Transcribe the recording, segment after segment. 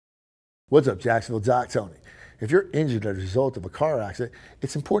What's up, Jacksonville? Doc Tony. If you're injured as a result of a car accident,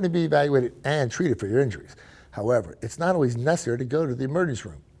 it's important to be evaluated and treated for your injuries. However, it's not always necessary to go to the emergency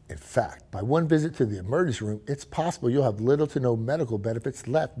room. In fact, by one visit to the emergency room, it's possible you'll have little to no medical benefits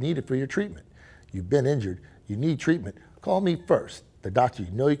left needed for your treatment. You've been injured, you need treatment, call me first. The doctor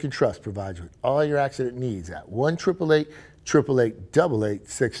you know you can trust provides you with all your accident needs at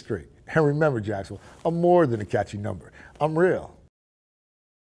 1-888-888-8863. And remember, Jacksonville, I'm more than a catchy number. I'm real.